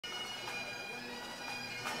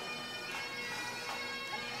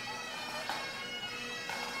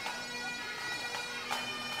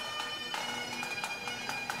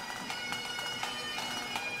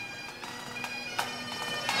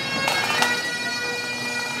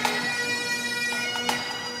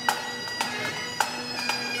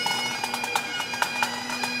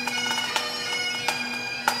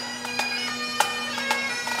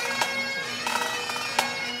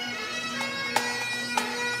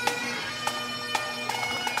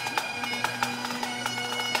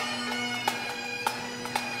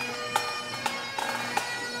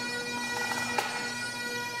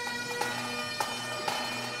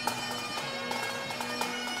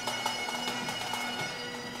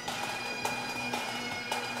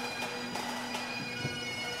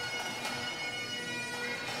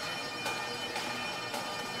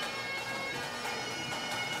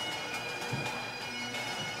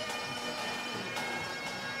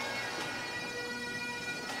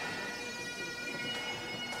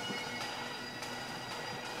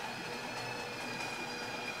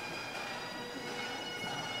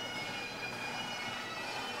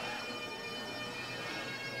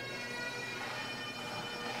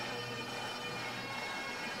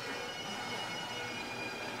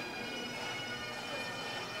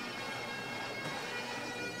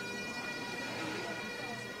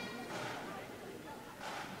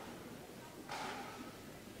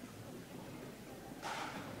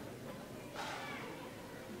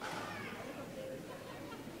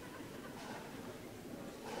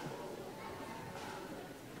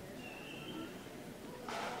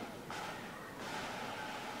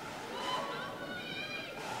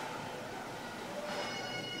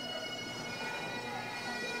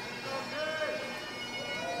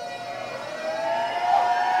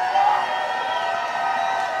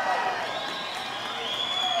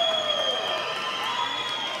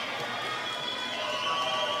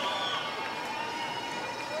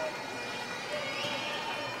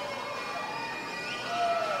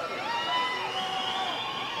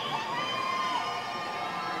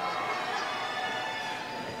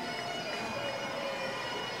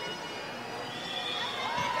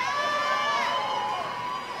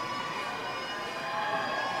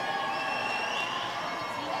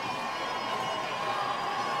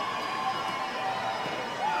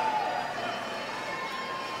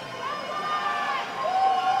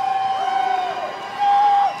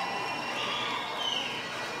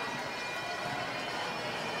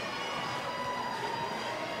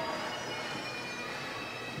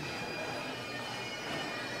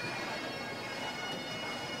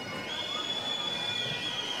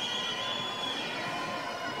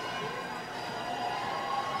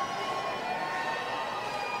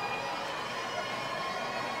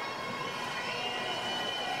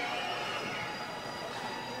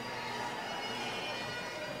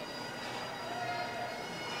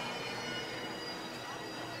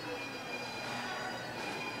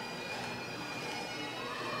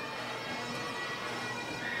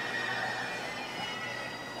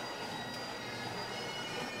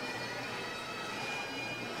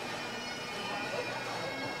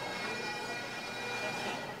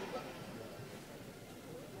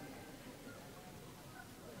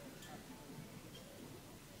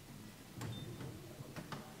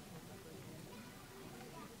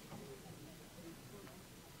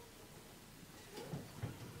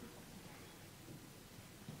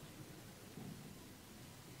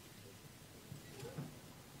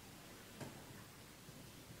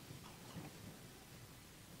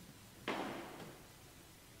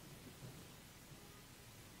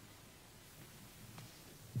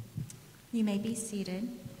You may be seated.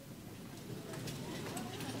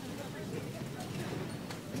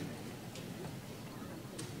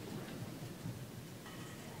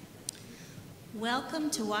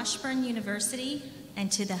 Welcome to Washburn University and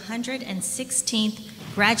to the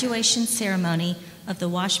 116th graduation ceremony of the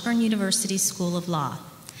Washburn University School of Law.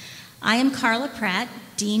 I am Carla Pratt,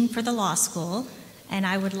 Dean for the Law School, and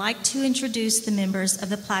I would like to introduce the members of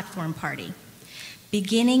the platform party.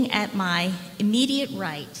 Beginning at my immediate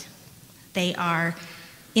right, they are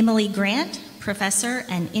Emily Grant, Professor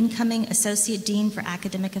and incoming Associate Dean for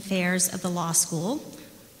Academic Affairs of the Law School.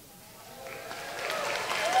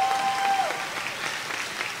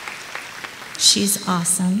 She's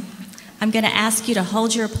awesome. I'm going to ask you to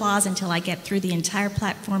hold your applause until I get through the entire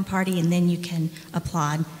platform party, and then you can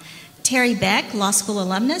applaud. Terry Beck, Law School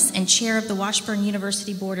alumnus and Chair of the Washburn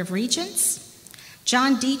University Board of Regents.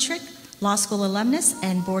 John Dietrich, Law School alumnus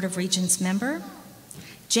and Board of Regents member.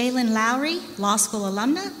 Jalen Lowry, Law School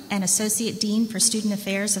alumna and Associate Dean for Student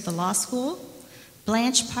Affairs of the Law School.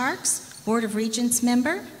 Blanche Parks, Board of Regents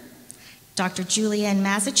member. Dr. Julianne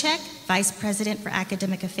Mazachek, Vice President for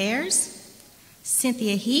Academic Affairs.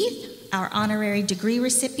 Cynthia Heath, our honorary degree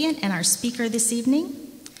recipient and our speaker this evening.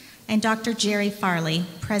 And Dr. Jerry Farley,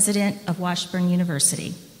 President of Washburn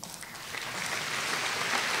University.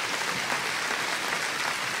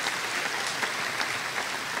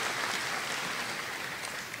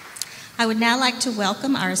 I would now like to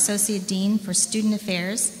welcome our Associate Dean for Student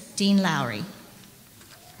Affairs, Dean Lowry.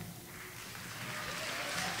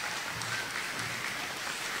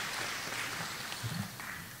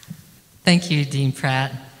 Thank you, Dean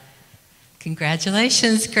Pratt.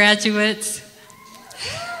 Congratulations, graduates.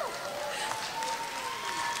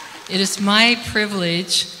 It is my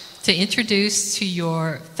privilege to introduce to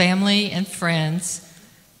your family and friends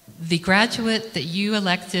the graduate that you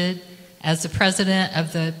elected as the president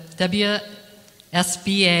of the WSBA,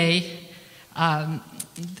 I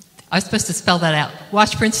was supposed to spell that out,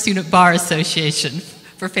 Washburn Student Bar Association,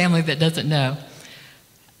 for family that doesn't know.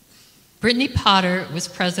 Brittany Potter was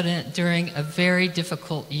president during a very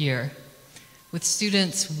difficult year, with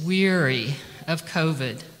students weary of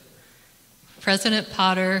COVID. President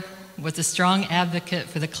Potter was a strong advocate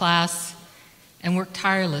for the class and worked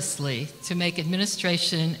tirelessly to make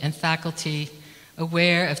administration and faculty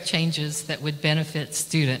aware of changes that would benefit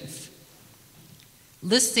students.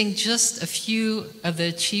 Listing just a few of the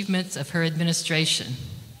achievements of her administration,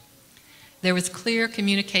 there was clear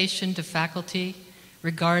communication to faculty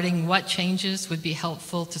regarding what changes would be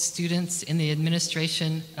helpful to students in the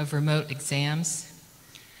administration of remote exams.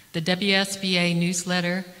 The WSBA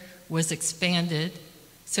newsletter was expanded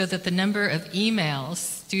so that the number of emails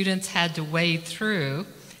students had to wade through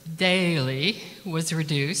daily was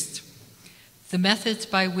reduced. The methods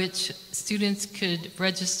by which students could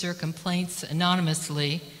register complaints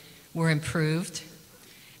anonymously were improved,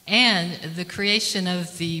 and the creation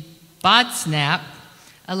of the BODSNAP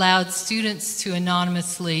allowed students to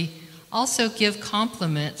anonymously also give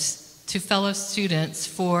compliments to fellow students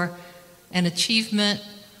for an achievement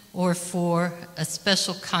or for a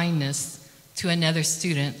special kindness to another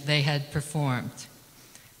student they had performed.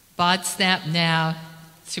 BODSNAP now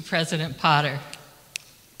to President Potter.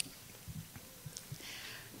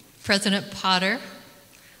 President Potter,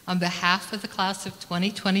 on behalf of the class of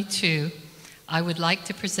 2022, I would like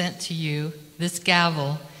to present to you this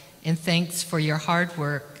gavel in thanks for your hard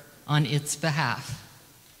work on its behalf.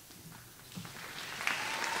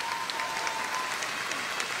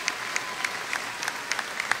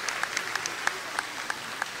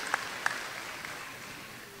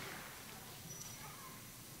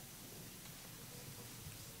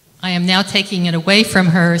 I am now taking it away from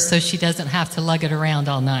her so she doesn't have to lug it around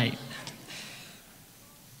all night.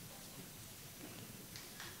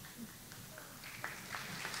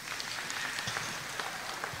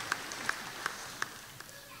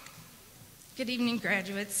 Good evening,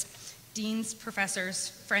 graduates, deans, professors,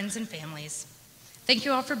 friends, and families. Thank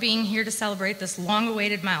you all for being here to celebrate this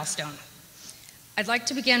long-awaited milestone. I'd like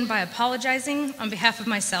to begin by apologizing on behalf of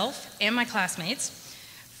myself and my classmates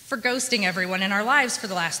for ghosting everyone in our lives for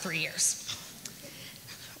the last 3 years.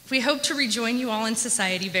 We hope to rejoin you all in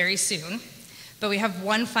society very soon, but we have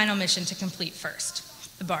one final mission to complete first,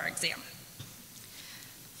 the bar exam.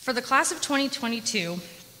 For the class of 2022,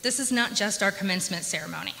 this is not just our commencement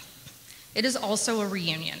ceremony. It is also a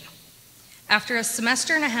reunion. After a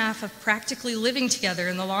semester and a half of practically living together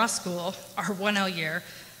in the law school, our 1L year,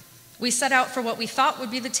 we set out for what we thought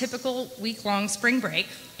would be the typical week-long spring break,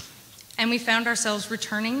 and we found ourselves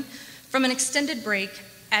returning from an extended break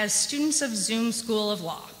as students of Zoom School of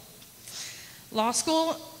Law. Law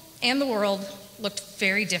school and the world looked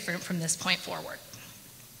very different from this point forward.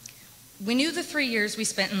 We knew the 3 years we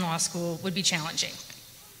spent in law school would be challenging.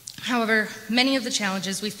 However, many of the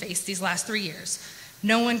challenges we faced these last 3 years,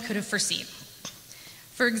 no one could have foreseen.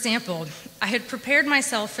 For example, I had prepared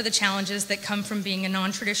myself for the challenges that come from being a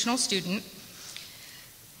non-traditional student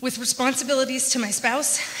with responsibilities to my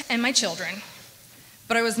spouse and my children,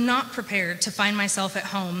 but I was not prepared to find myself at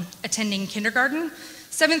home attending kindergarten,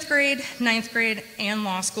 7th grade, 9th grade, and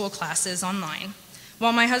law school classes online,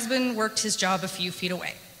 while my husband worked his job a few feet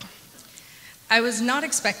away. I was not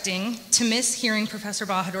expecting to miss hearing Professor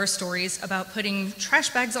Bahador's stories about putting trash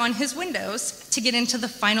bags on his windows to get into the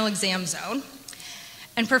final exam zone,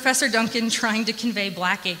 and Professor Duncan trying to convey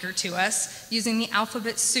Blackacre to us using the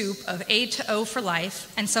alphabet soup of A to O for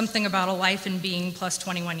life and something about a life in being plus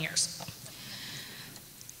 21 years.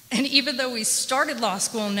 And even though we started law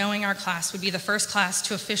school knowing our class would be the first class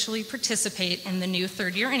to officially participate in the new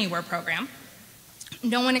Third Year Anywhere program,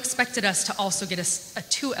 no one expected us to also get a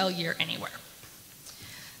 2L year anywhere.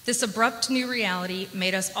 This abrupt new reality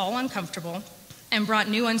made us all uncomfortable and brought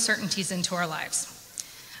new uncertainties into our lives.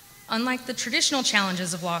 Unlike the traditional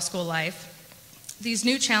challenges of law school life, these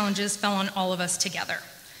new challenges fell on all of us together: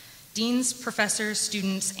 deans, professors,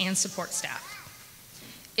 students, and support staff.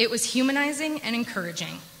 It was humanizing and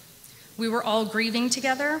encouraging. We were all grieving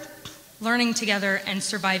together, learning together, and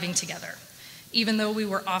surviving together, even though we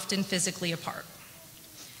were often physically apart.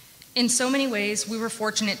 In so many ways, we were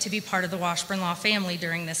fortunate to be part of the Washburn Law family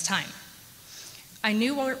during this time. I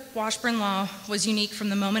knew Washburn Law was unique from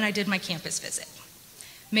the moment I did my campus visit.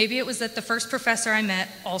 Maybe it was that the first professor I met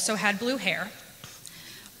also had blue hair,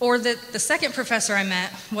 or that the second professor I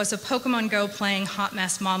met was a Pokemon Go playing hot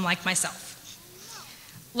mess mom like myself.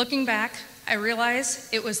 Looking back, I realize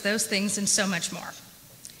it was those things and so much more.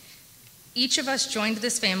 Each of us joined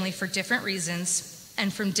this family for different reasons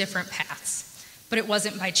and from different paths. But it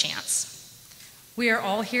wasn't by chance. We are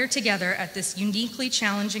all here together at this uniquely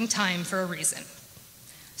challenging time for a reason.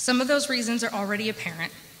 Some of those reasons are already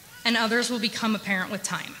apparent, and others will become apparent with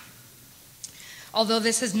time. Although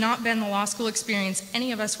this has not been the law school experience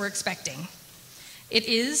any of us were expecting, it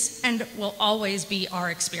is and will always be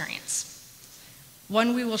our experience,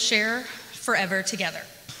 one we will share forever together.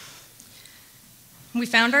 We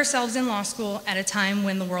found ourselves in law school at a time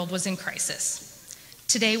when the world was in crisis.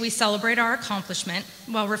 Today, we celebrate our accomplishment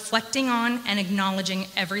while reflecting on and acknowledging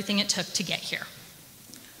everything it took to get here.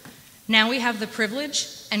 Now we have the privilege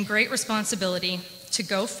and great responsibility to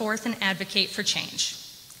go forth and advocate for change.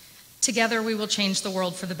 Together, we will change the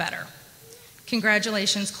world for the better.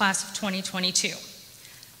 Congratulations, class of 2022.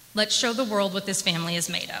 Let's show the world what this family is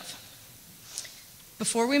made of.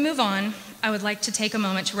 Before we move on, I would like to take a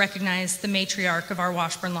moment to recognize the matriarch of our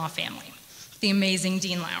Washburn Law family, the amazing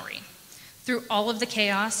Dean Lowry. Through all of the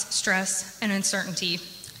chaos, stress, and uncertainty,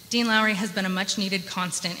 Dean Lowry has been a much-needed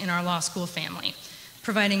constant in our law school family,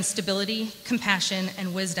 providing stability, compassion,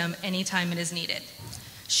 and wisdom anytime it is needed.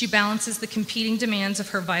 She balances the competing demands of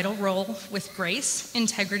her vital role with grace,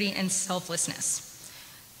 integrity, and selflessness.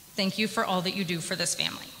 Thank you for all that you do for this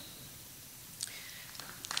family.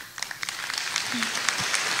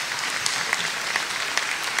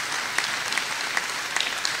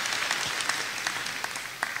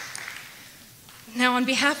 Now, on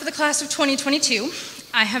behalf of the class of 2022,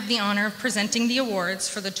 I have the honor of presenting the awards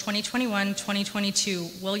for the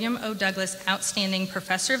 2021-2022 William O. Douglas Outstanding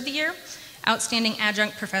Professor of the Year, Outstanding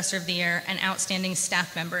Adjunct Professor of the Year, and Outstanding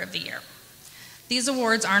Staff Member of the Year. These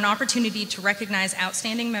awards are an opportunity to recognize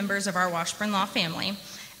outstanding members of our Washburn Law family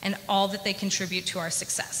and all that they contribute to our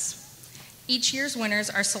success. Each year's winners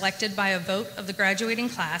are selected by a vote of the graduating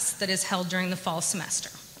class that is held during the fall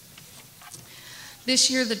semester.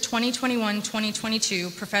 This year, the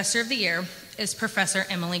 2021-2022 Professor of the Year is Professor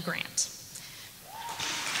Emily Grant.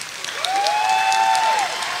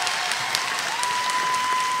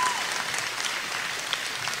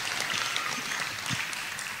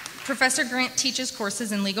 Professor Grant teaches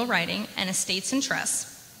courses in legal writing and estates and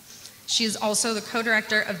trusts. She is also the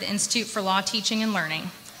co-director of the Institute for Law Teaching and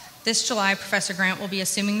Learning. This July, Professor Grant will be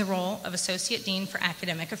assuming the role of Associate Dean for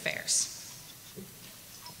Academic Affairs.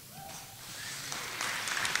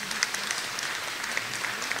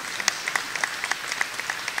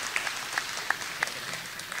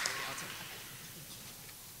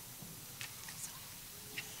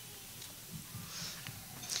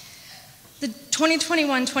 The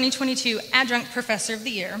 2021-2022 Adjunct Professor of the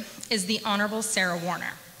Year is the Honorable Sarah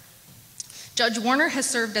Warner. Judge Warner has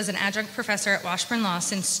served as an adjunct professor at Washburn Law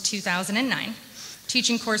since 2009,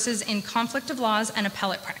 teaching courses in conflict of laws and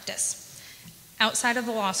appellate practice. Outside of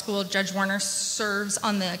the law school, Judge Warner serves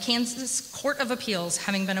on the Kansas Court of Appeals,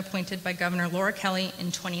 having been appointed by Governor Laura Kelly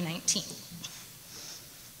in 2019.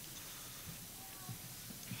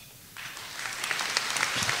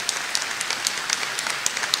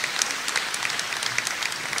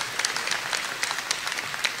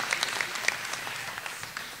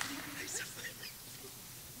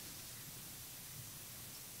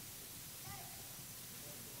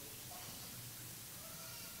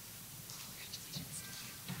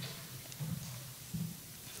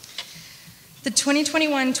 The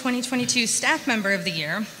 2021-2022 Staff Member of the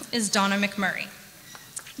Year is Donna McMurray.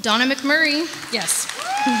 Donna McMurray, yes.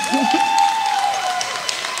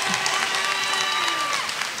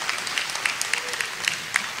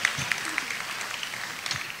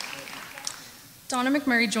 Donna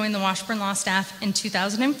McMurray joined the Washburn Law staff in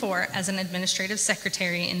 2004 as an administrative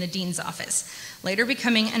secretary in the dean's office, later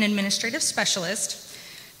becoming an administrative specialist.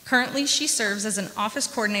 Currently, she serves as an office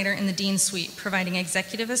coordinator in the Dean's Suite, providing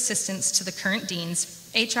executive assistance to the current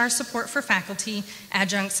deans, HR support for faculty,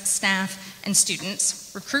 adjuncts, staff, and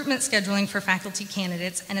students, recruitment scheduling for faculty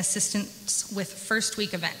candidates, and assistance with first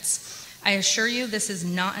week events. I assure you this is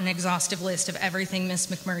not an exhaustive list of everything Ms.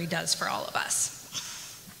 McMurray does for all of us.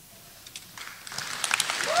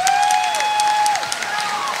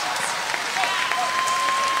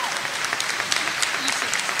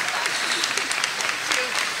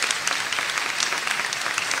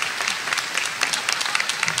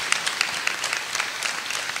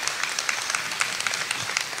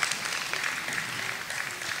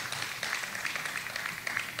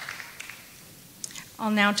 I'll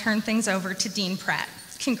now turn things over to Dean Pratt.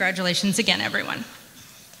 Congratulations again, everyone.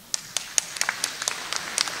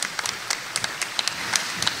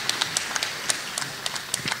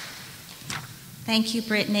 Thank you,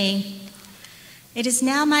 Brittany. It is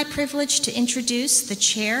now my privilege to introduce the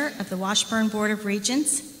chair of the Washburn Board of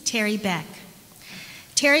Regents, Terry Beck.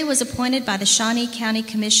 Terry was appointed by the Shawnee County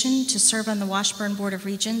Commission to serve on the Washburn Board of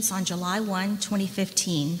Regents on July 1,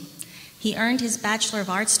 2015. He earned his Bachelor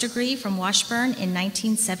of Arts degree from Washburn in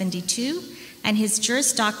 1972 and his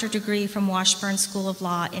Juris Doctor degree from Washburn School of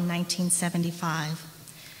Law in 1975.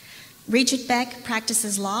 Regent Beck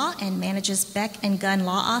practices law and manages Beck and Gunn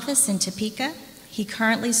Law Office in Topeka. He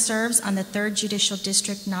currently serves on the 3rd Judicial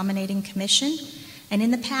District Nominating Commission, and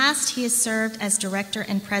in the past he has served as Director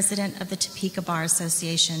and President of the Topeka Bar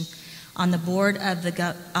Association, on the board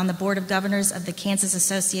of Governors of the Kansas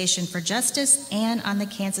Association for Justice, and on the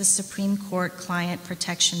Kansas Supreme Court Client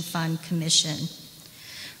Protection Fund Commission.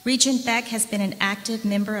 Regent Beck has been an active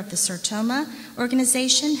member of the Sertoma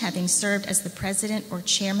organization, having served as the president or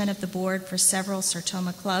chairman of the board for several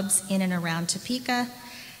Sertoma clubs in and around Topeka,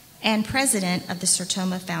 and president of the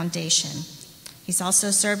Sertoma Foundation. He's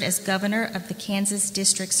also served as governor of the Kansas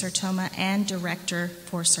District Sertoma and director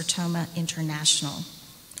for Sertoma International.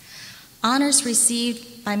 Honors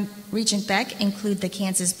received by Regent Beck include the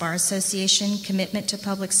Kansas Bar Association Commitment to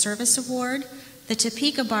Public Service Award, the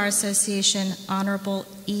Topeka Bar Association Honorable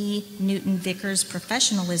E. Newton Vickers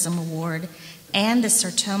Professionalism Award, and the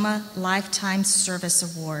Sertoma Lifetime Service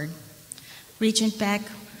Award. Regent Beck,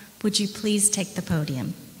 would you please take the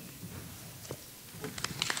podium?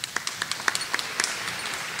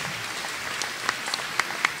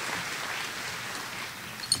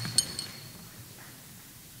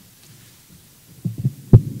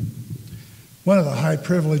 One of the high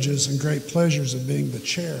privileges and great pleasures of being the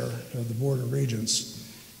chair of the Board of Regents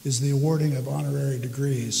is the awarding of honorary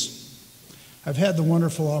degrees. I've had the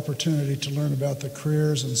wonderful opportunity to learn about the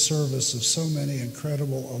careers and service of so many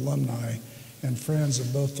incredible alumni and friends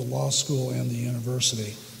of both the law school and the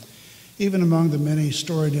university. Even among the many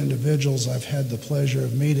storied individuals I've had the pleasure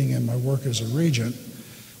of meeting in my work as a regent,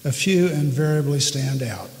 a few invariably stand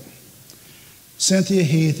out. Cynthia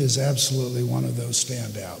Heath is absolutely one of those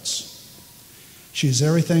standouts. She's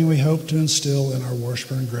everything we hope to instill in our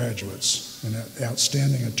Washburn graduates, an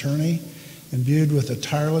outstanding attorney, imbued with a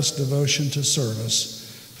tireless devotion to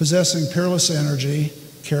service, possessing peerless energy,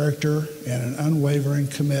 character, and an unwavering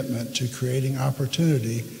commitment to creating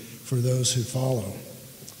opportunity for those who follow.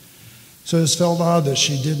 So it's felt odd that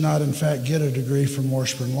she did not in fact get a degree from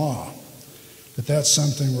Washburn Law, but that's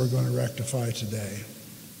something we're going to rectify today.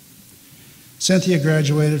 Cynthia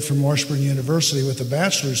graduated from Washburn University with a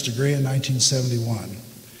bachelor's degree in 1971.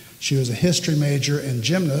 She was a history major and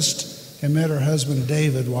gymnast and met her husband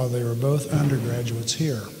David while they were both undergraduates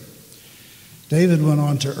here. David went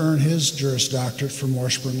on to earn his Juris Doctorate from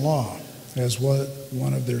Washburn Law, as was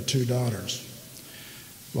one of their two daughters,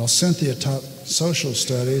 while Cynthia taught social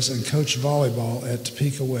studies and coached volleyball at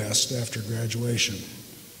Topeka West after graduation.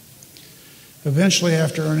 Eventually,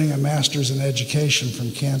 after earning a master's in education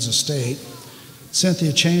from Kansas State,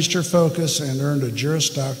 Cynthia changed her focus and earned a Juris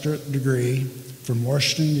Doctorate degree from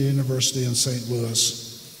Washburn University in St. Louis.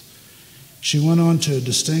 She went on to a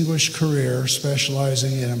distinguished career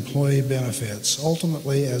specializing in employee benefits,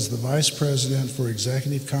 ultimately as the Vice President for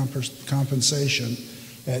Executive Compensation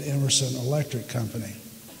at Emerson Electric Company.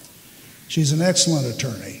 She's an excellent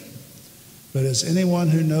attorney, but as anyone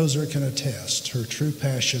who knows her can attest, her true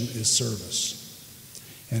passion is service.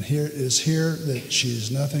 And here that she is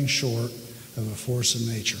nothing short of a force of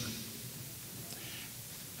nature.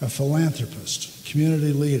 A philanthropist,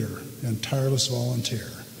 community leader, and tireless volunteer,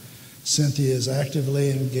 Cynthia is actively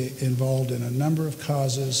involved in a number of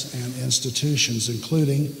causes and institutions,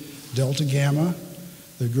 including Delta Gamma,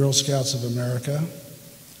 the Girl Scouts of America,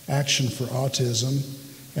 Action for Autism,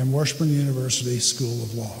 and Washburn University School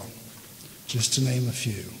of Law, just to name a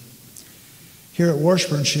few. Here at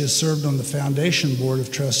Washburn, she has served on the Foundation Board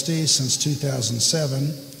of Trustees since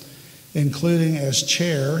 2007, including as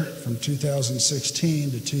chair from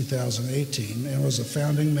 2016 to 2018, and was a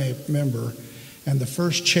founding member and the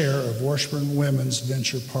first chair of Washburn Women's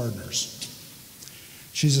Venture Partners.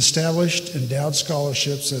 She's established endowed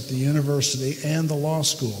scholarships at the university and the law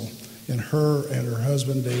school in her and her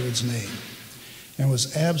husband David's name, and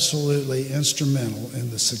was absolutely instrumental in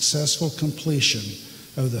the successful completion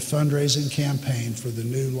of the fundraising campaign for the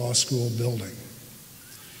new law school building.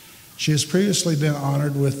 She has previously been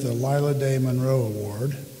honored with the Lila Day Monroe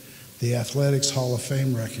Award, the Athletics Hall of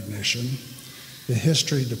Fame recognition, the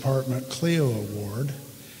History Department Clio Award,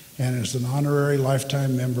 and is an honorary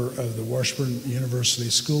lifetime member of the Washburn University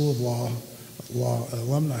School of Law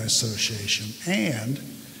Alumni Association, and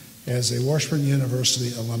as a Washburn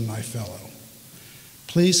University Alumni Fellow.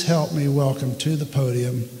 Please help me welcome to the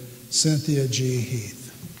podium Cynthia G. Heath.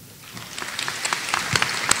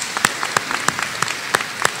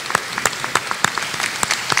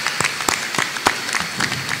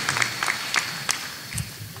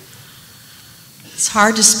 It's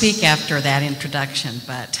hard to speak after that introduction,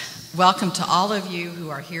 but welcome to all of you who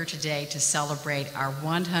are here today to celebrate our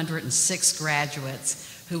 106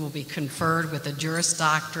 graduates who will be conferred with a Juris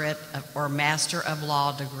Doctorate or Master of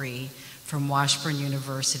Law degree from Washburn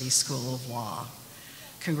University School of Law.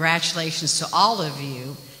 Congratulations to all of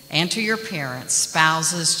you and to your parents,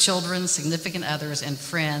 spouses, children, significant others, and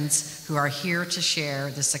friends who are here to share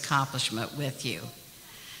this accomplishment with you.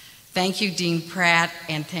 Thank you, Dean Pratt,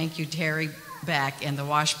 and thank you, Terry Beck and the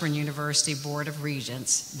Washburn University Board of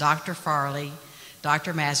Regents, Dr. Farley,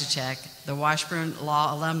 Dr. Mazicek, the Washburn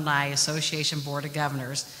Law Alumni Association Board of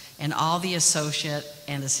Governors, and all the associate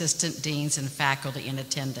and assistant deans and faculty in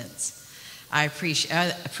attendance. I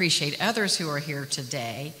appreciate others who are here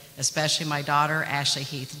today, especially my daughter, Ashley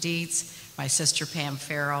Heath Dietz, my sister, Pam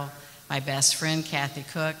Farrell, my best friend, Kathy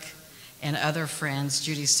Cook, and other friends,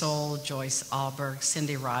 Judy Soul, Joyce Alberg,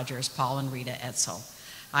 Cindy Rogers, Paul and Rita Etzel.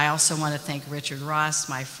 I also want to thank Richard Ross,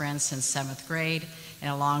 my friend since 7th grade and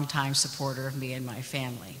a longtime supporter of me and my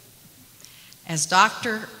family. As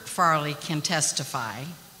Dr. Farley can testify,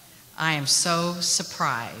 I am so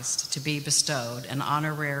surprised to be bestowed an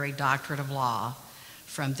honorary doctorate of law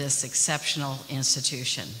from this exceptional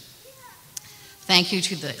institution. Thank you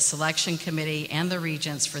to the selection committee and the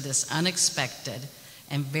regents for this unexpected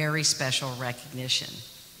and very special recognition.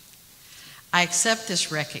 I accept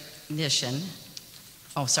this recognition.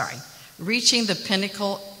 Reaching the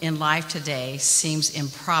pinnacle in life today seems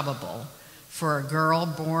improbable for a girl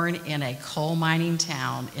born in a coal mining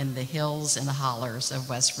town in the hills and hollers of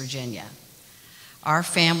West Virginia. Our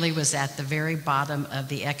family was at the very bottom of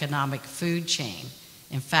the economic food chain.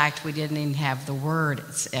 In fact, we didn't even have the word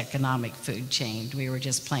economic food chain. We were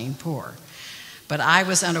just plain poor. But I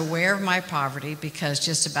was unaware of my poverty because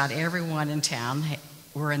just about everyone in town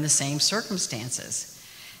were in the same circumstances.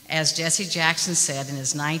 As Jesse Jackson said in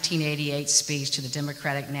his 1988 speech to the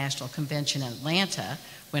Democratic National Convention in Atlanta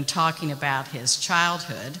when talking about his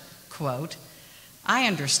childhood, quote, "I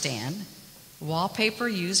understand. Wallpaper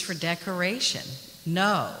used for decoration.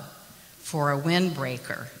 No, for a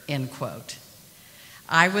windbreaker," end quote.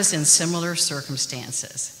 I was in similar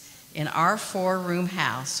circumstances. In our 4-room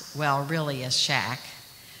house, well, really a shack,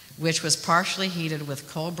 which was partially heated with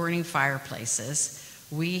coal-burning fireplaces,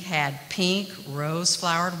 we had pink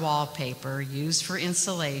rose-flowered wallpaper used for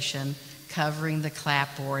insulation covering the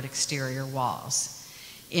clapboard exterior walls.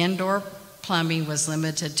 Indoor plumbing was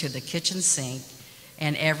limited to the kitchen sink,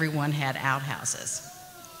 and everyone had outhouses.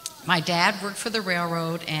 My dad worked for the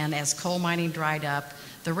railroad, and as coal mining dried up,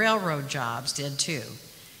 the railroad jobs did too.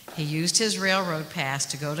 He used his railroad pass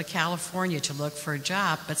to go to California to look for a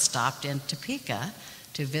job, but stopped in Topeka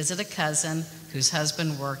to visit a cousin whose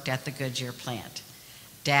husband worked at the Goodyear plant.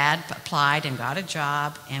 Dad applied and got a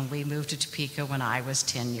job, and we moved to Topeka when I was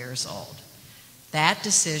 10 years old. That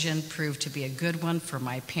decision proved to be a good one for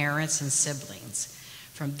my parents and siblings.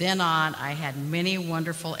 From then on, I had many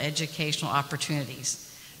wonderful educational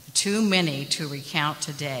opportunities, too many to recount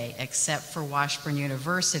today, except for Washburn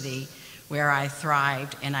University, where I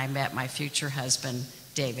thrived and I met my future husband,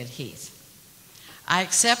 David Heath. I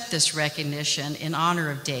accept this recognition in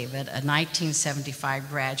honor of David, a 1975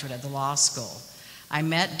 graduate of the law school. I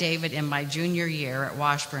met David in my junior year at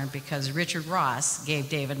Washburn because Richard Ross gave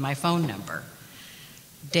David my phone number.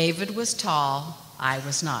 David was tall, I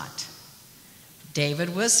was not.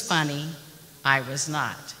 David was funny, I was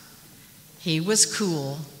not. He was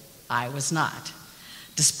cool, I was not.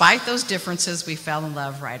 Despite those differences, we fell in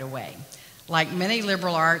love right away. Like many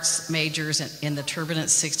liberal arts majors in the turbulent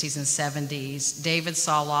 60s and 70s, David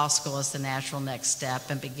saw law school as the natural next step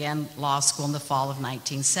and began law school in the fall of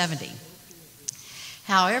 1970.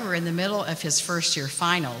 However, in the middle of his first year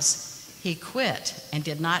finals, he quit and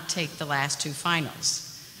did not take the last two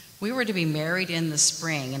finals. We were to be married in the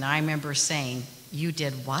spring, and I remember saying, "You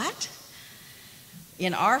did what?"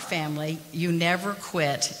 In our family, you never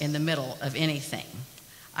quit in the middle of anything.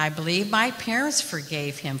 I believe my parents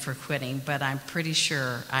forgave him for quitting, but I'm pretty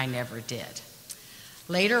sure I never did.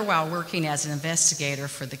 Later, while working as an investigator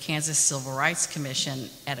for the Kansas Civil Rights Commission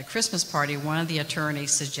at a Christmas party, one of the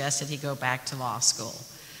attorneys suggested he go back to law school.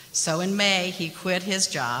 So in May, he quit his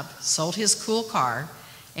job, sold his cool car,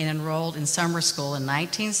 and enrolled in summer school in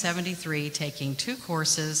 1973, taking 2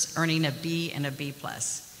 courses, earning a B and a B+.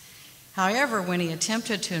 However, when he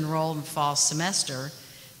attempted to enroll in fall semester,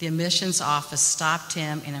 the admissions office stopped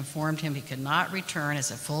him and informed him he could not return as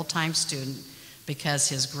a full-time student because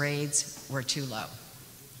his grades were too low.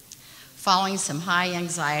 Following some high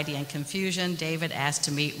anxiety and confusion, David asked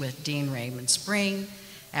to meet with Dean Raymond Spring.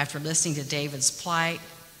 After listening to David's plight,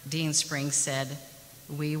 Dean Spring said,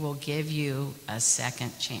 "We will give you a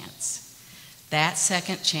second chance." That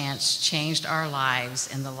second chance changed our lives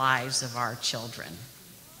and the lives of our children.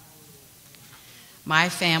 My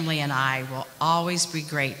family and I will always be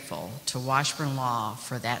grateful to Washburn Law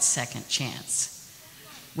for that second chance.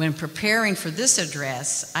 When preparing for this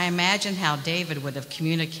address, I imagine how David would have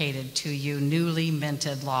communicated to you newly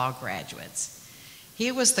minted law graduates.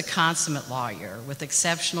 He was the consummate lawyer with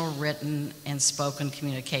exceptional written and spoken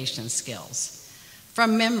communication skills.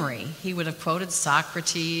 From memory, he would have quoted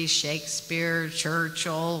Socrates, Shakespeare,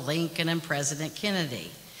 Churchill, Lincoln, and President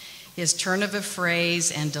Kennedy. His turn of a phrase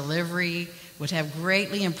and delivery would have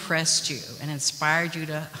greatly impressed you and inspired you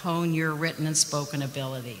to hone your written and spoken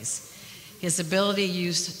abilities. His ability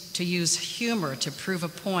to use humor to prove a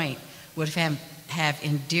point would have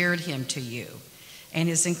endeared him to you. And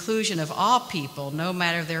his inclusion of all people, no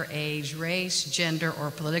matter their age, race, gender, or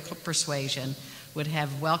political persuasion, would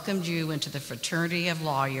have welcomed you into the fraternity of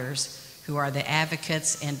lawyers who are the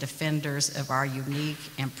advocates and defenders of our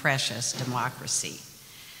unique and precious democracy.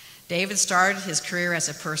 David started his career as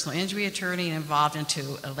a personal injury attorney and evolved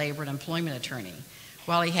into a labor and employment attorney.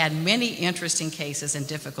 While he had many interesting cases and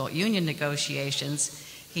difficult union negotiations,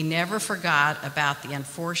 he never forgot about the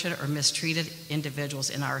unfortunate or mistreated individuals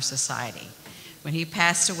in our society. When he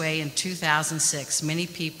passed away in 2006, many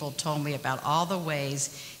people told me about all the ways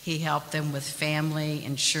he helped them with family,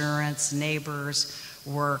 insurance, neighbors,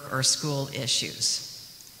 work, or school issues.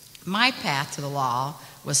 My path to the law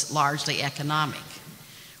was largely economic.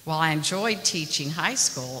 While I enjoyed teaching high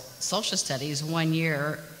school social studies, one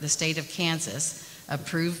year the state of Kansas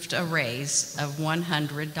approved a raise of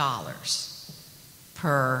 $100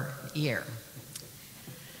 per year.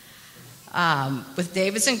 With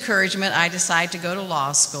David's encouragement, I decided to go to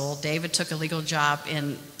law school. David took a legal job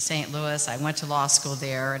in St. Louis. I went to law school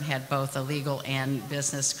there and had both a legal and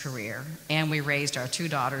business career. And we raised our 2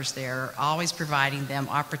 daughters there, always providing them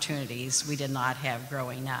opportunities we did not have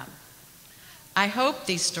growing up. I hope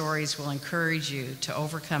these stories will encourage you to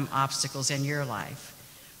overcome obstacles in your life,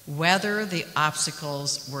 whether the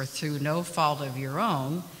obstacles were through no fault of your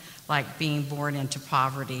own, like being born into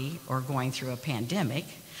poverty or going through a pandemic,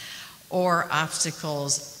 or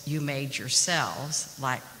obstacles you made yourselves,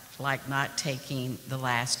 like not taking the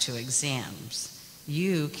last 2 exams.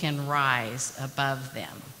 You can rise above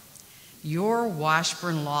them. Your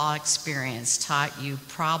Washburn Law experience taught you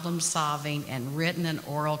problem-solving and written and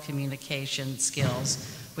oral communication skills,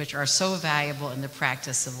 which are so valuable in the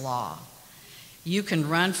practice of law. You can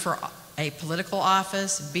run for a political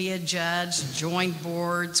office, be a judge, join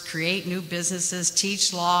boards, create new businesses,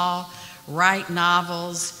 teach law, write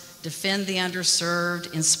novels, defend the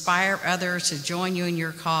underserved, inspire others to join you in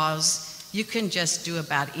your cause. you can just do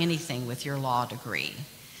about anything with your law degree.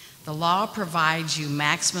 The law provides you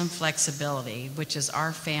maximum flexibility, which is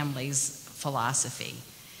our family's philosophy.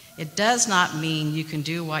 It does not mean you can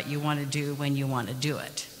do what you want to do when you want to do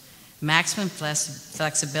it. Maximum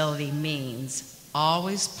flexibility means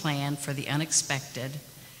always plan for the unexpected,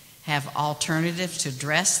 have alternatives to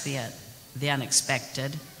address the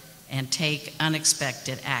unexpected, and take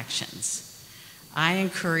unexpected actions. I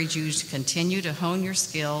encourage you to continue to hone your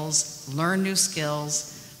skills, learn new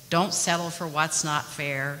skills, don't settle for what's not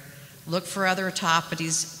fair, look for other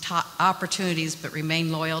opportunities, but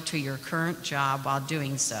remain loyal to your current job while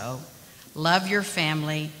doing so. Love your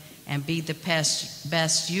family and be the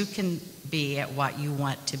best you can be at what you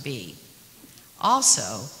want to be.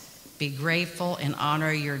 Also, be grateful and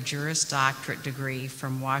honor your Juris Doctorate degree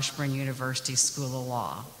from Washburn University School of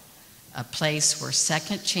Law, a place where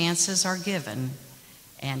second chances are given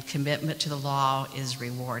and commitment to the law is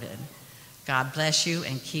rewarded. God bless you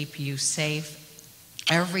and keep you safe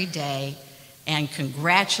every day, and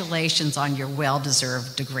congratulations on your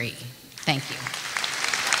well-deserved degree. Thank you.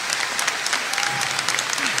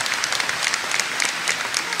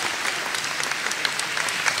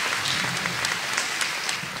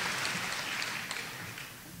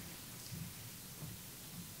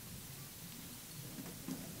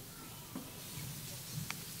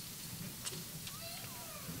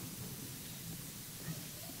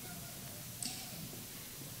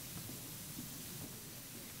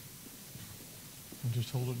 I'll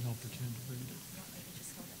just hold it and I'll pretend to read it.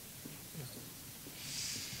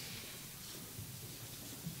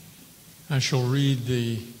 I shall read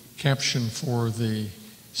the caption for the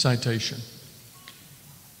citation.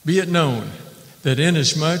 Be it known that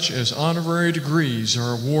inasmuch as honorary degrees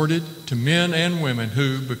are awarded to men and women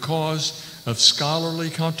who, because of scholarly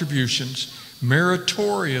contributions,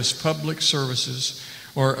 meritorious public services,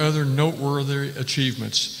 or other noteworthy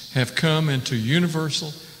achievements, have come into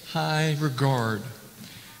universal high regard,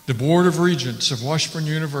 the Board of Regents of Washburn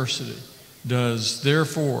University does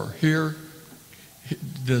therefore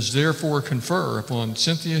confer upon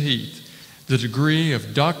Cynthia Heath the degree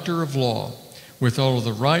of Doctor of Law with all of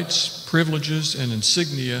the rights, privileges, and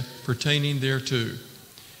insignia pertaining thereto.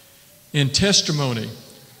 In testimony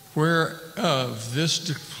whereof this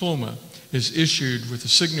diploma is issued with the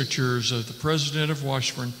signatures of the President of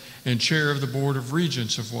Washburn and Chair of the Board of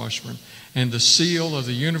Regents of Washburn, and the seal of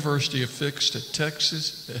the University affixed at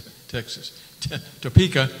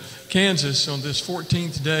Topeka, Kansas on this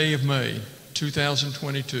 14th day of May,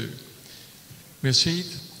 2022. Ms.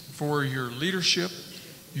 Heath, for your leadership,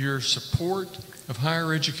 your support of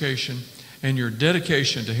higher education, and your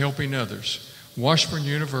dedication to helping others, Washburn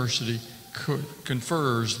University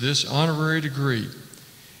confers this honorary degree.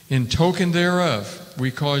 In token thereof,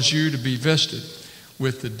 we cause you to be vested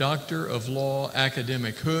with the Doctor of Law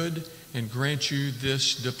academic hood and grant you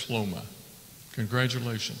this diploma.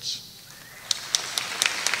 Congratulations.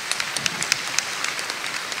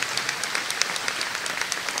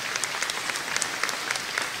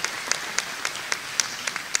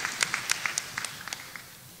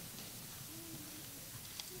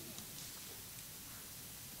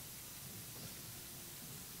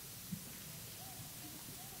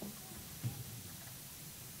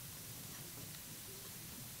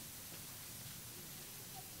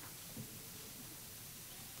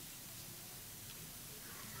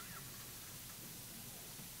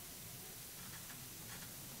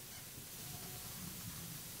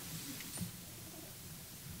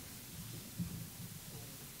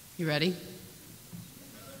 You ready?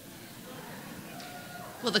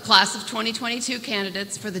 Will the class of 2022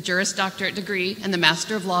 candidates for the Juris Doctorate degree and the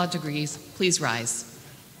Master of Law degrees please rise?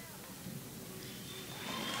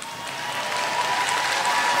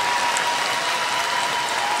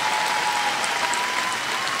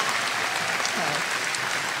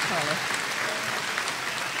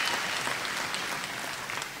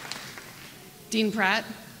 Dean Pratt,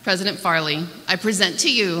 President Farley, I present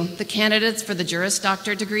to you the candidates for the Juris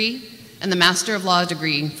Doctorate degree and the Master of Law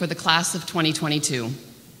degree for the class of 2022.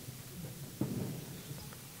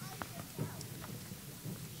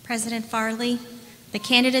 President Farley, the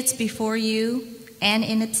candidates before you and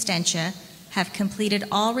in absentia have completed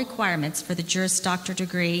all requirements for the Juris Doctorate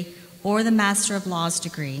degree or the Master of Laws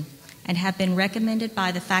degree and have been recommended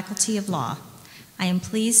by the Faculty of Law. I am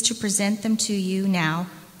pleased to present them to you now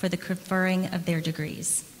for the conferring of their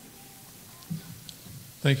degrees.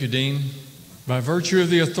 Thank you, Dean. By virtue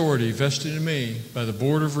of the authority vested in me by the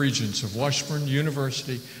Board of Regents of Washburn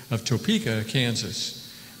University of Topeka,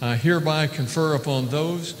 Kansas, I hereby confer upon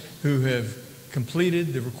those who have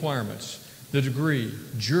completed the requirements the degree,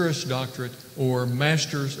 Juris Doctorate, or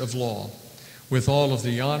Masters of Law. with all of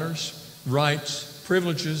the honors, rights,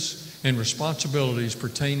 privileges, and responsibilities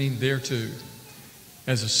pertaining thereto.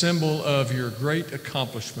 As a symbol of your great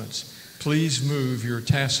accomplishments, please move your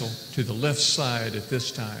tassel to the left side at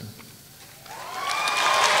this time.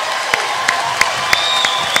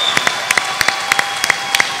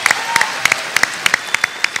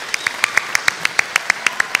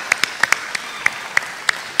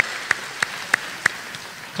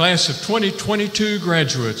 Class of 2022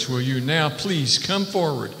 graduates, will you now please come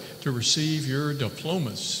forward to receive your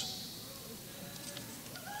diplomas?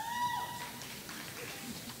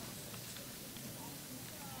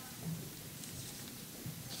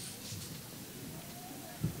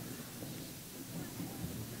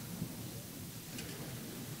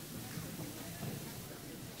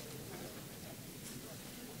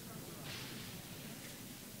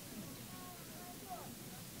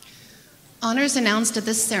 Honors announced at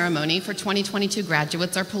this ceremony for 2022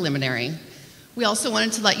 graduates are preliminary. We also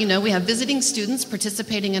wanted to let you know we have visiting students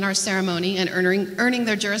participating in our ceremony and earning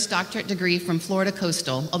their Juris Doctorate degree from Florida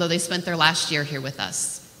Coastal, although they spent their last year here with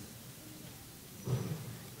us.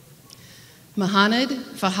 Mahanad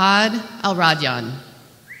Fahad Al-Radyan.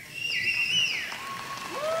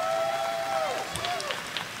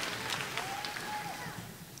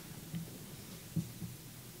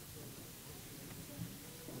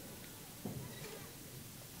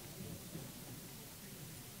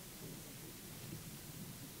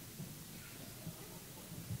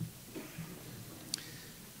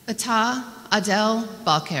 Ata Adel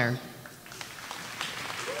Balker.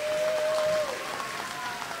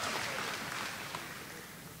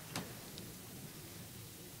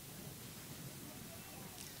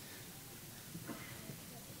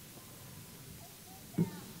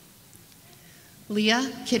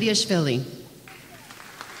 Leah Kidiashvili.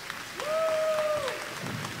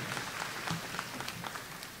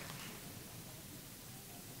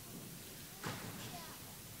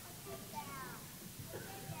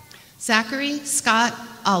 Zachary Scott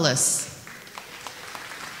Ollis.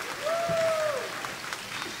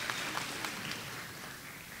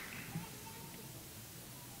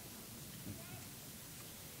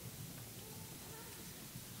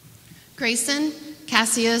 Grayson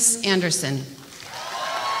Cassius Anderson.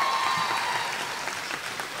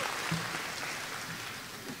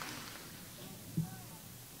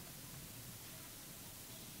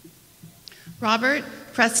 Robert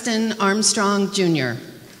Preston Armstrong, Jr.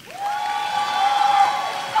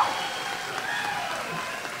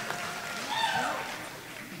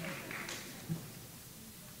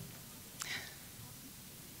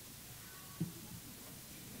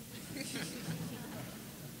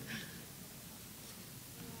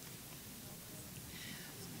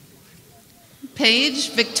 Paige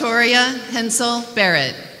Victoria Hensel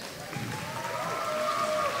Barrett.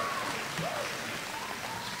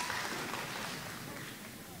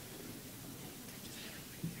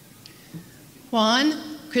 Juan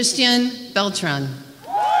Christian Beltran.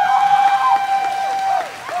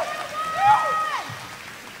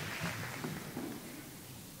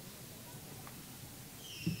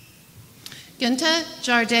 Ginta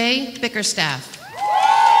Jarday Bickerstaff.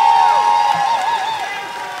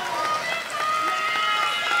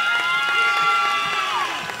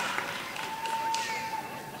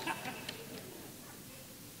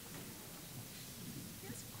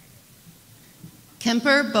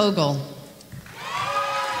 Kemper Bogle.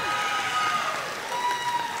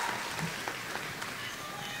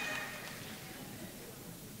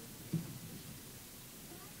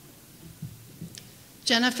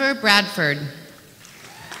 Jennifer Bradford.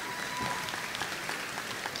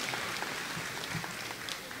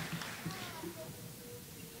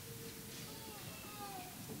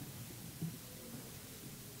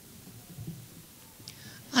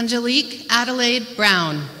 Angelique Adelaide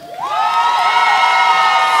Brown.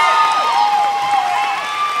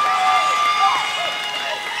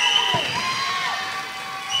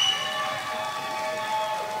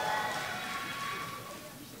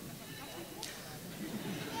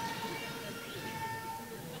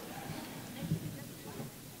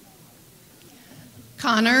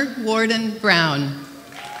 Connor Warden Brown.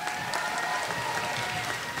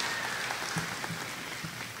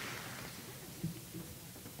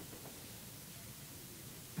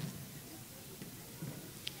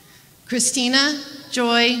 Christina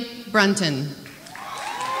Joy Brunton.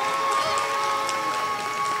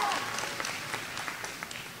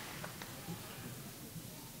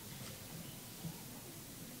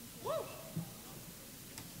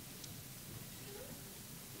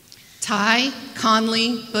 Ty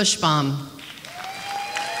Conley Bushbaum.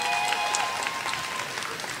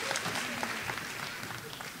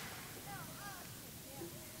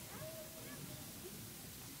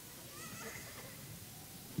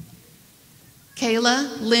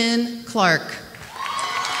 Kayla Lynn Clark.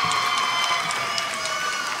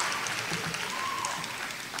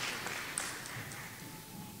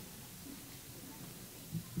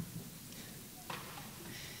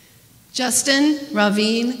 Justin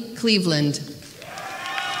Ravine Cleveland.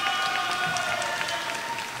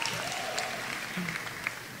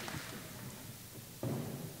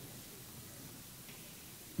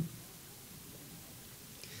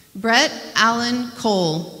 Brett Allen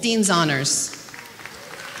Cole, Dean's Honors.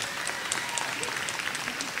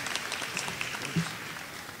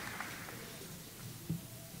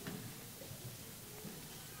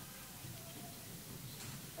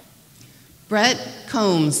 Brett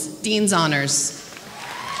Combs, Dean's Honors.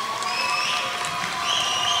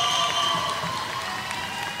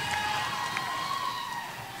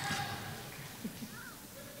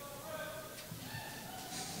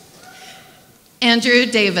 Andrew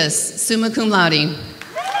Davis, summa cum laude.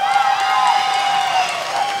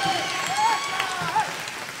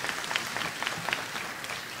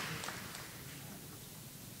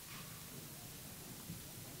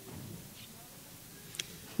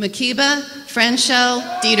 Makiba Franchel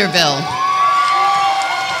Dieterville.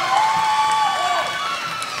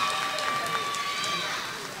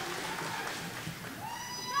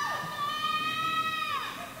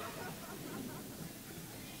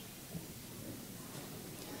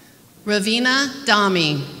 Ravina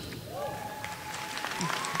Dami.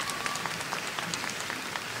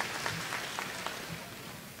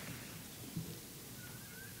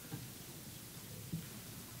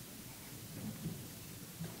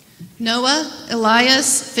 Noah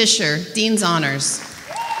Elias Fisher, Dean's Honors.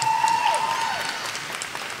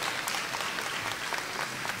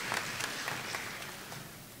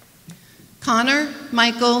 Connor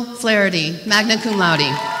Michael Flaherty, magna cum laude.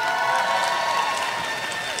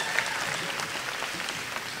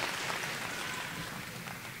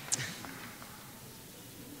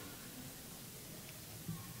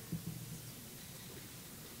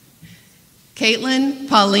 Caitlin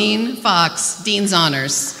Pauline Fox, Dean's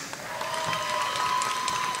Honors.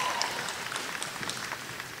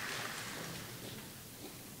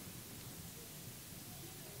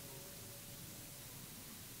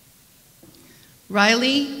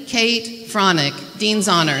 Riley Kate Fronick, Dean's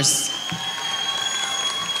Honors.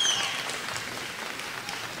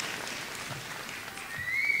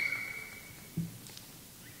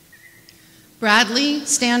 Bradley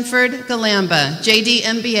Stanford Galamba, JD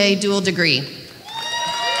MBA dual degree.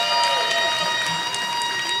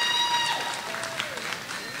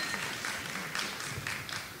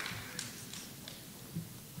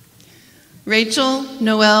 Rachel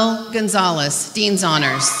Noel Gonzalez, Dean's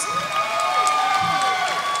Honors.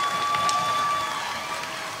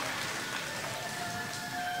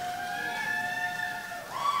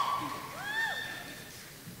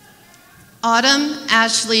 Autumn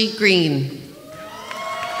Ashley Green.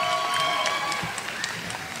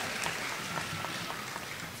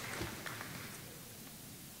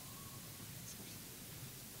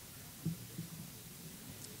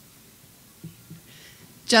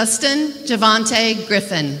 Justin Javante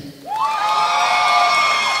Griffin.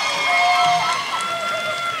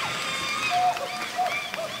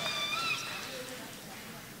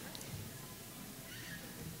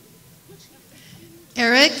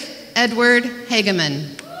 Eric Edward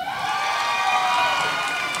Hageman.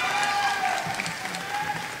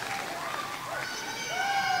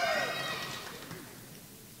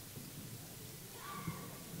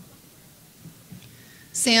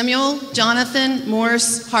 Samuel Jonathan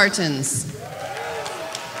Morse Hartens.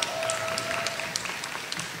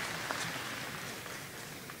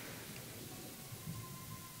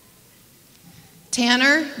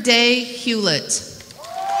 Tanner Day Hewlett.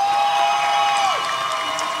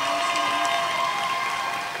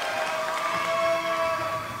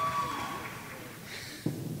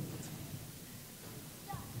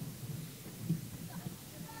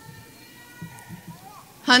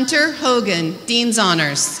 Hunter Hogan, Dean's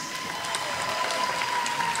Honors.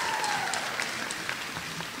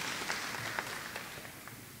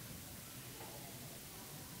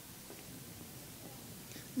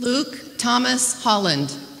 Luke Thomas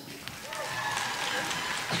Holland.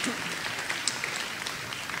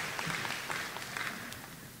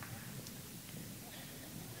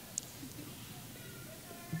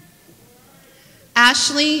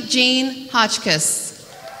 Ashley Jean Hotchkiss.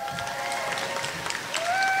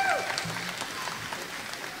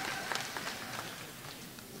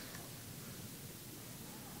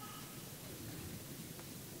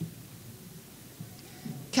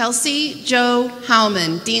 Kelsey Joe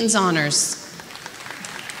Howman, Dean's Honors.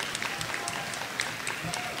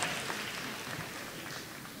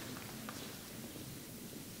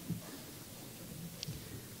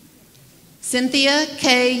 Cynthia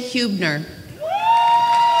K. Hubner.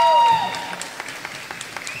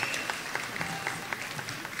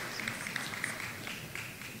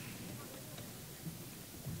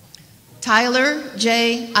 Tyler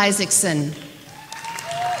J. Isaacson.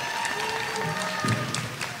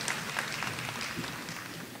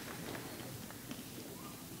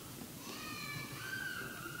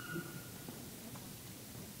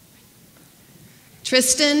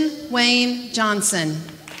 Tristan Wayne Johnson.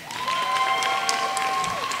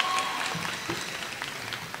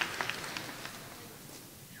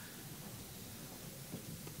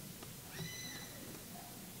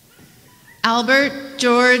 Albert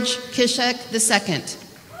George Kishek II.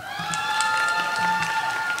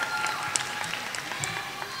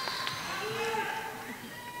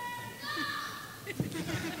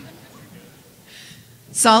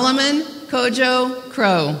 Solomon Kojo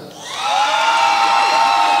Crow.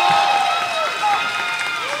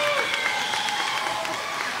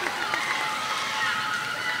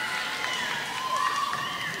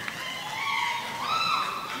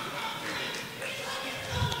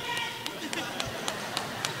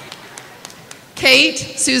 Kate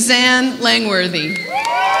Suzanne Langworthy.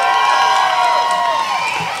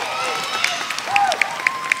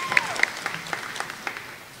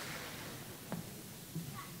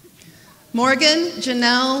 Morgan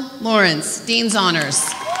Janelle Lawrence, Dean's Honors.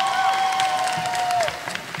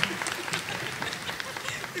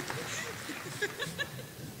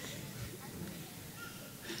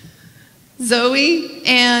 Zoe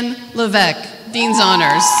Ann Levesque, Dean's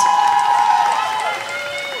Honors.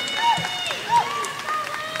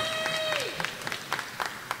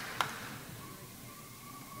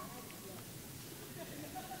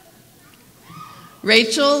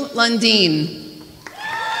 Rachel Lundeen.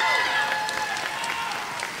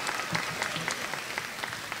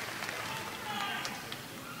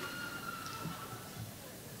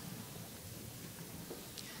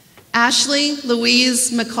 Ashley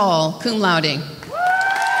Louise McCall, cum laude.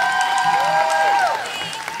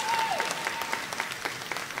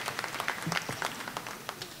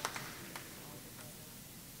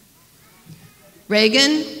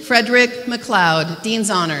 Reagan Frederick McLeod,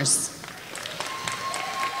 Dean's Honors.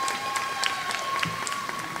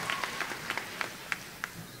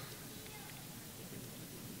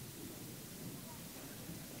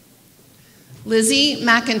 Lizzie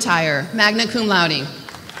McIntyre, magna cum laude.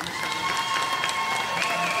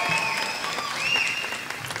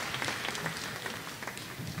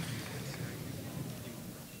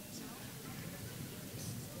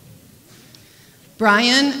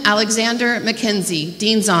 Brian Alexander McKenzie,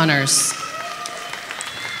 Dean's Honors.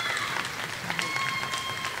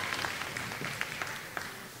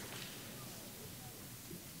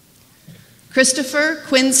 Christopher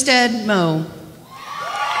Quinstead Moe.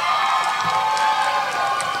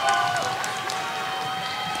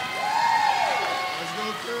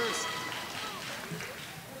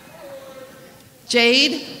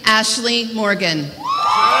 Jade Ashley Morgan.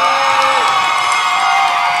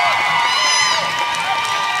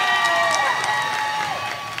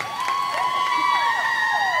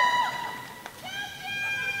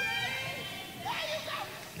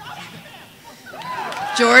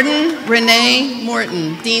 Jordan Renee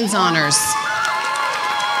Morton, Dean's Honors.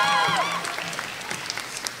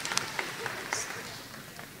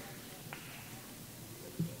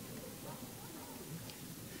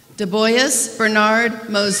 DeBoyas Bernard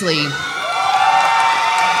Mosley.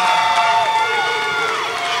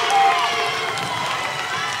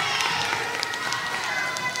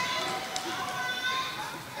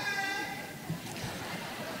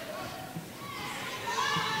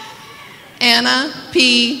 Anna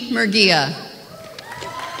P. Murgia.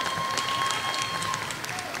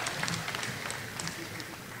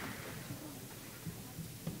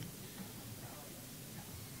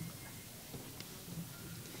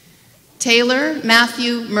 Taylor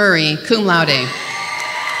Matthew Murray, cum laude.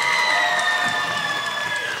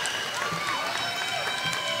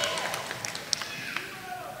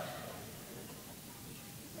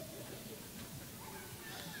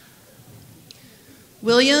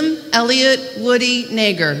 William Elliott Woody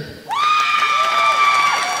Nager.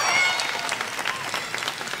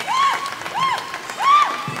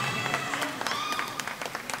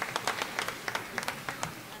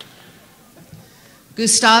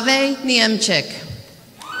 Gustave Niemczyk.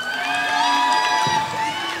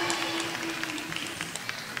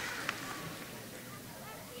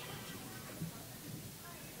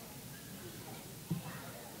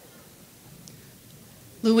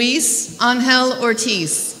 Luis Angel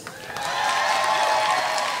Ortiz.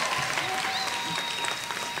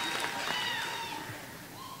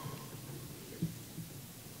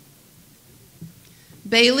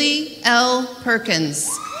 Bailey L. Perkins.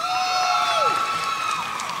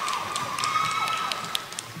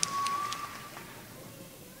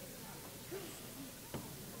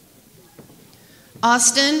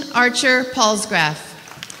 Austin Archer Paulsgraf.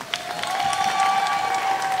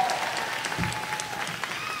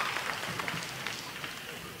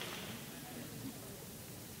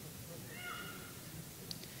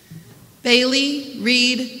 Bailey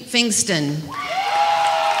Reed Fingston.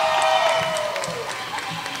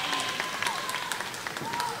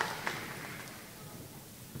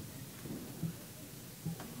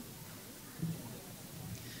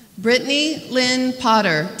 Brittany Lynn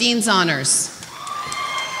Potter, Dean's Honors.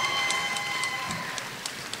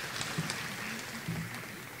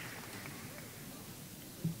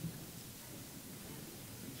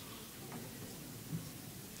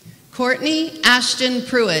 Courtney Ashton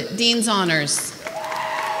Pruitt, Dean's Honors.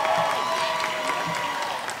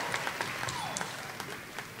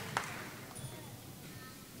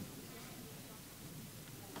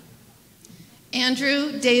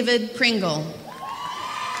 Andrew David Pringle.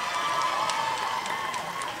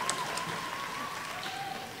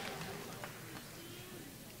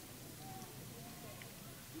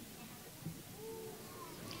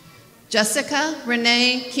 Jessica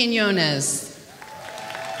Renee Quinones.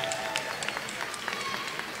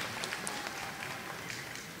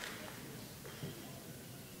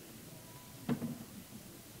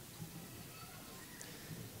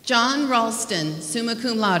 John Ralston, summa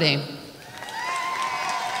cum laude.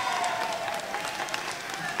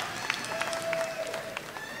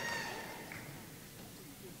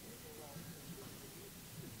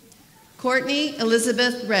 Courtney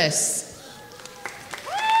Elizabeth Ress.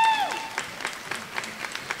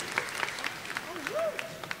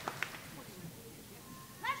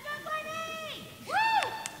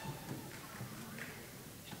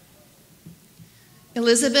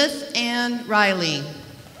 Elizabeth Ann Riley.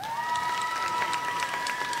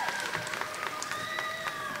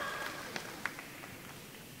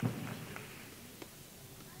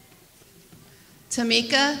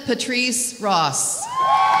 Tamika Patrice Ross.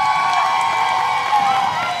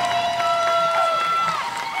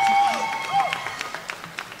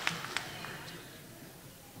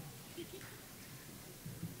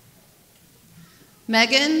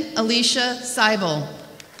 Megan Alicia Seibel.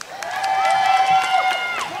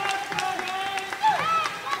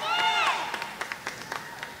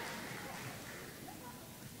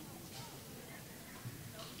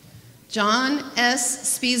 John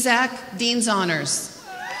S. Spizak, Dean's Honors.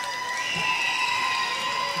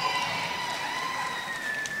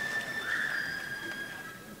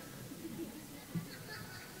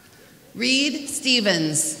 Reed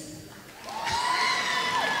Stevens.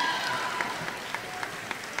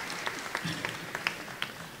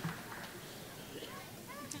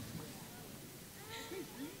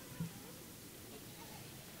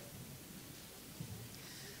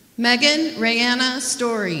 Megan Rayanna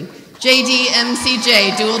Story, JD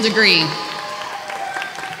MCJ, dual degree.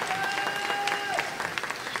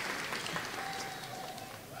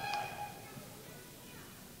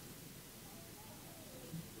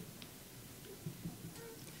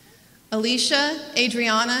 Alicia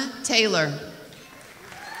Adriana Taylor.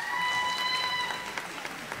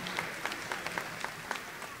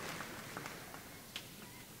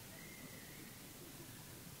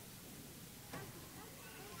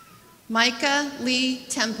 Micah Lee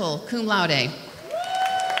Temple, cum laude.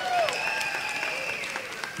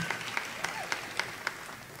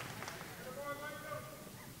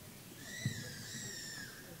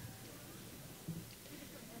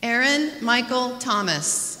 Aaron Michael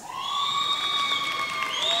Thomas.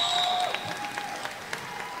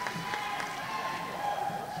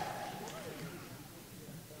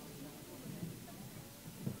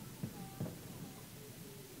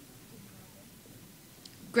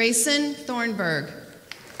 Grayson Thornburg.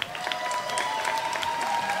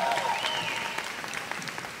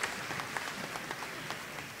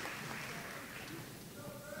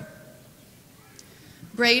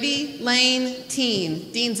 Brady Lane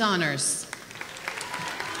Teen, Dean's Honors.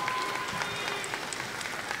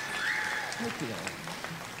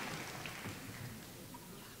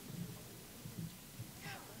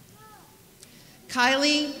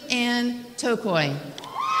 Kylie Ann Tokoi.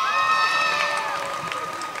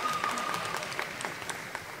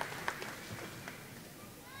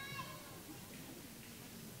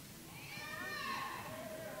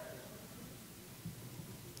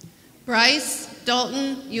 Bryce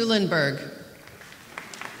Dalton Eulenberg.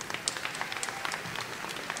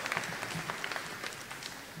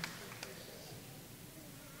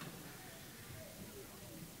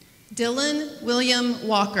 Dylan William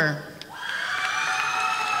Walker.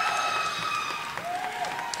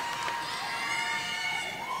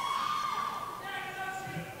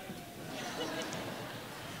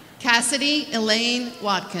 Cassidy Elaine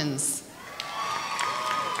Watkins.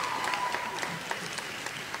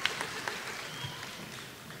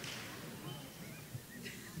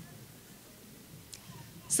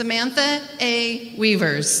 Samantha A.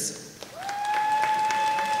 Weavers.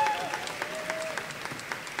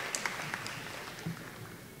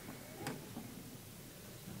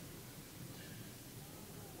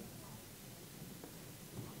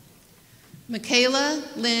 Michaela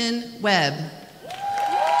Lynn Webb.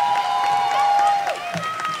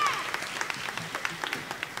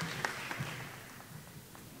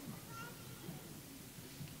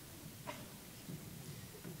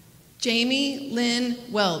 Jamie Lynn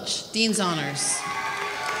Welch, Dean's Honors.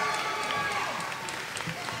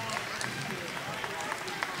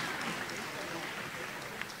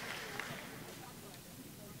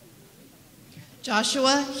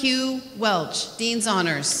 Joshua Hugh Welch, Dean's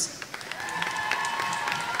Honors.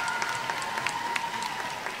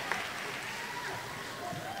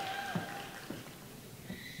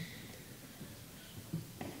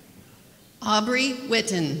 Aubrey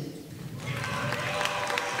Witten.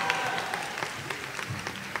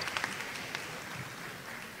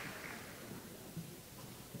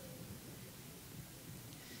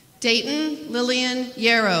 Dayton Lillian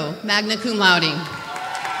Yarrow, magna cum laude.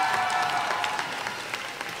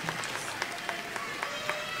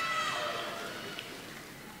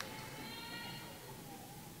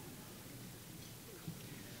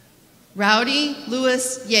 Rowdy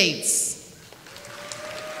Lewis Yates.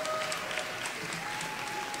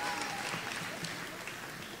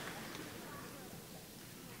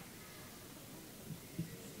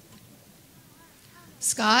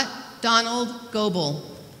 Scott Donald Goebel.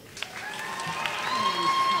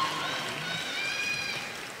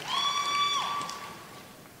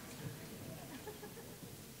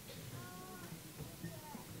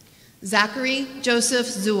 Zachary Joseph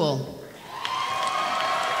Zuhl.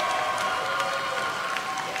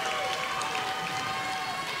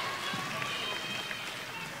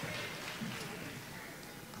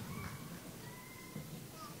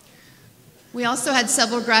 We also had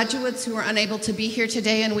several graduates who were unable to be here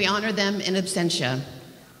today, and we honor them in absentia.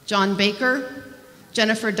 John Baker,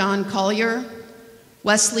 Jennifer Dawn Collier,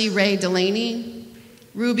 Wesley Ray Delaney,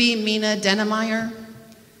 Ruby Mina Denemeyer,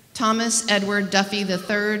 Thomas Edward Duffy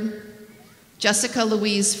III, Jessica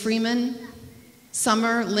Louise Freeman,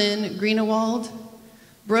 Summer Lynn Greenewald,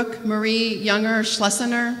 Brooke Marie Younger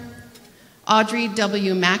Schlesinger, Audrey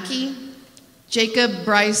W. Mackey, Jacob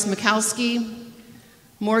Bryce Mikowski,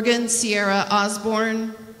 Morgan Sierra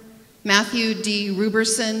Osborne, Matthew D.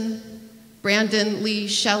 Ruberson, Brandon Lee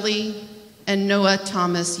Shelley, and Noah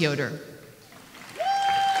Thomas Yoder.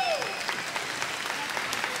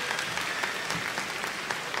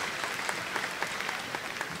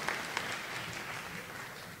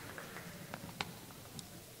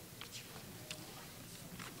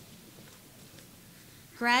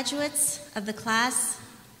 Graduates of the class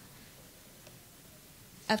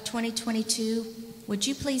of 2022, would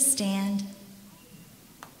you please stand?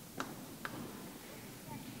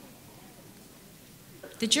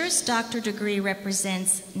 The Juris Doctor degree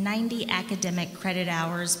represents 90 academic credit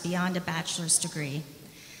hours beyond a bachelor's degree.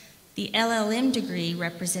 The LLM degree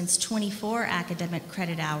represents 24 academic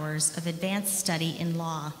credit hours of advanced study in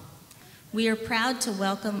law. We are proud to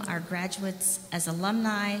welcome our graduates as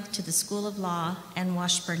alumni to the School of Law and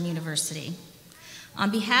Washburn University. On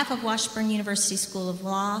behalf of Washburn University School of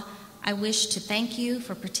Law, I wish to thank you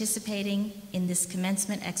for participating in this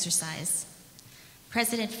commencement exercise.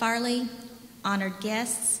 President Farley, honored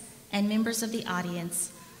guests, and members of the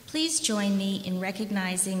audience, please join me in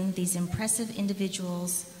recognizing these impressive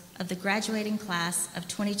individuals of the graduating class of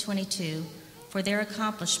 2022 for their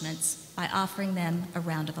accomplishments by offering them a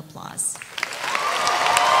round of applause.